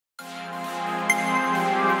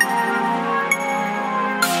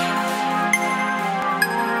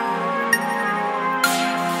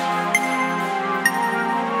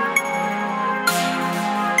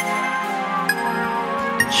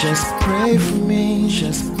Just pray for me,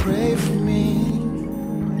 just pray for me.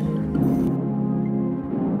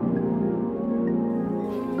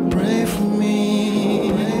 Pray for me,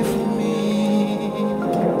 pray for me.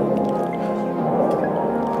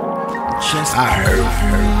 Just I hurt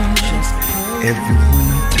everyone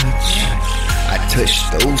I touch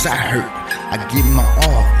those I hurt. I give my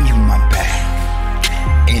all, even my back.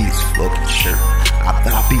 In this fucking shirt, I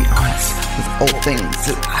thought I'd be honest with all things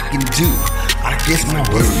that I can do. I guess my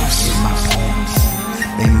words in my arms,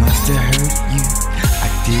 they must have hurt you. I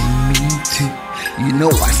didn't mean to. You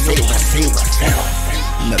know I say what I say myself.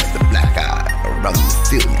 Another black eye around the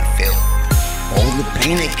feeling I felt. All the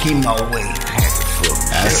pain that came my way, I had to feel.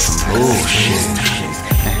 That's some bullshit.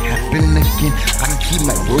 That happened again. I can keep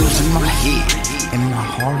my words in my head and my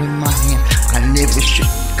heart in my hand. I never should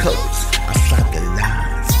colors. I slide the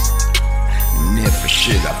lines. Never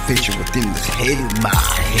should I picture within this head of my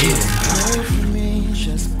head. Pray for me,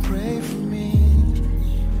 just pray for me.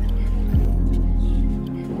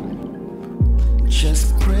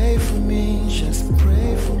 Just pray for me, just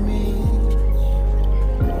pray for me.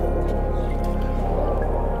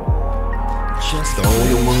 Just thought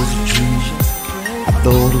it was a dream, I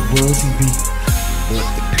thought it wasn't me, but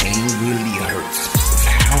the pain really hurts. It's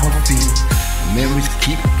how I feel. Memories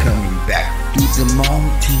keep coming back through the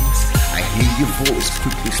mountains. I hear your voice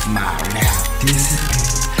quickly smile now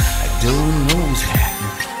disappear. I don't know what's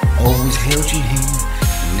happening. Always held your hand.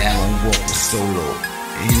 Now I'm walking solo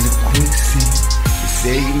in the quicksand. You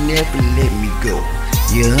say you never let me go.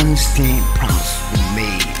 You understand, promise we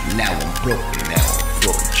made. Now I'm broken. Now I'm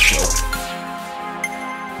fucking choking.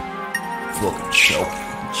 Fucking choking.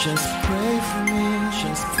 Just pray for me,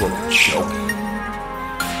 just fucking choking.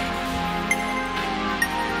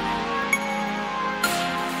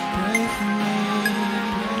 Pray for me.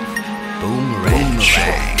 Boomerang.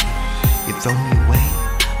 You throw me away,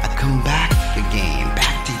 I come back again.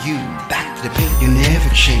 Back to you, back to the pain. You never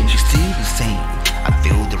change, you're still the same. I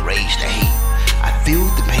feel the rage, the hate, I feel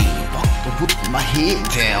the pain. Walk the whoop my head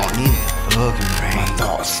down in it. Fucking rain. My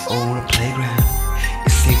thoughts on the playground.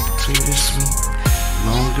 It's safe to clear the sweet.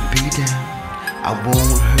 Long to be down. I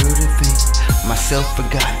won't hurt a thing. Myself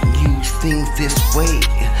forgotten, use things this way.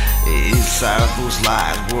 Inside those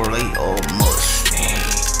lies where they all must stay.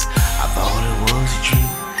 I thought it was a dream.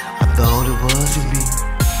 I thought it wasn't me.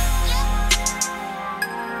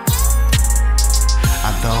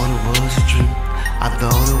 I thought it was a dream. I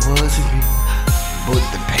thought it wasn't me. But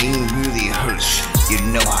the pain really hurts. You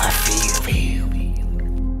know how I feel.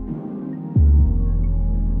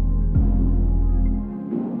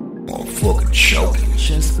 Fucking choking.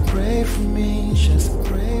 Just pray for me, just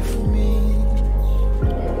pray for me.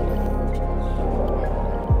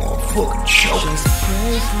 Fucking choking. Just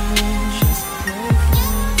pray for me, just pray for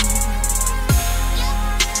me.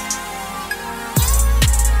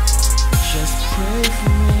 Just pray for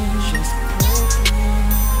me, just pray for me.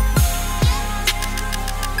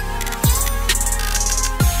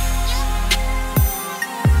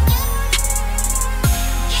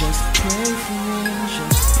 Just pray for me,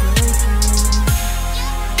 just pray for me.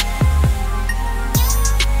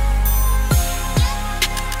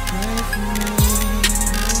 Pray for me.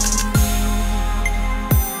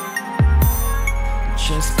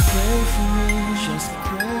 Just pray for me, just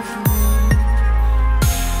pray for me.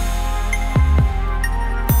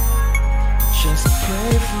 Just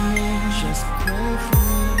pray for me, just pray for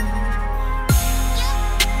me.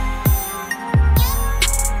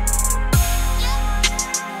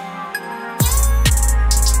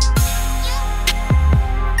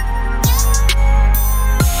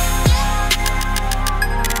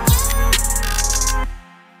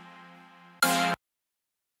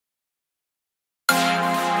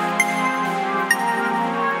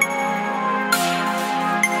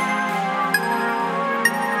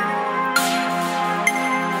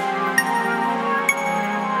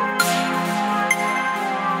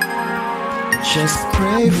 Just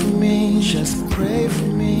pray for me, just pray for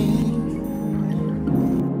me.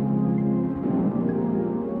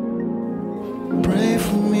 Pray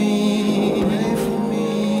for me, pray for me.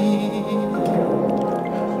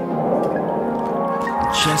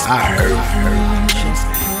 Just hurt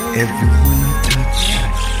everyone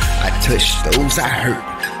I touch those I hurt.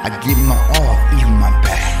 I give my all, even my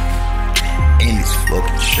back. In this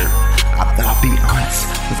fucking shirt, I thought I'd be honest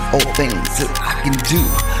with all things that I can do.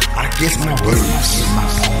 I guess my words in my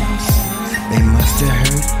arms, they must have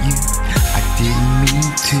hurt you. I didn't mean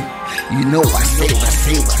to. You know I say what I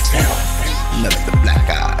say myself. Another black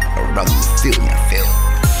eye around the feeling I felt.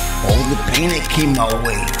 All the pain that came my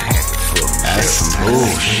way, I had to feel. That's some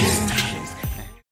bullshit.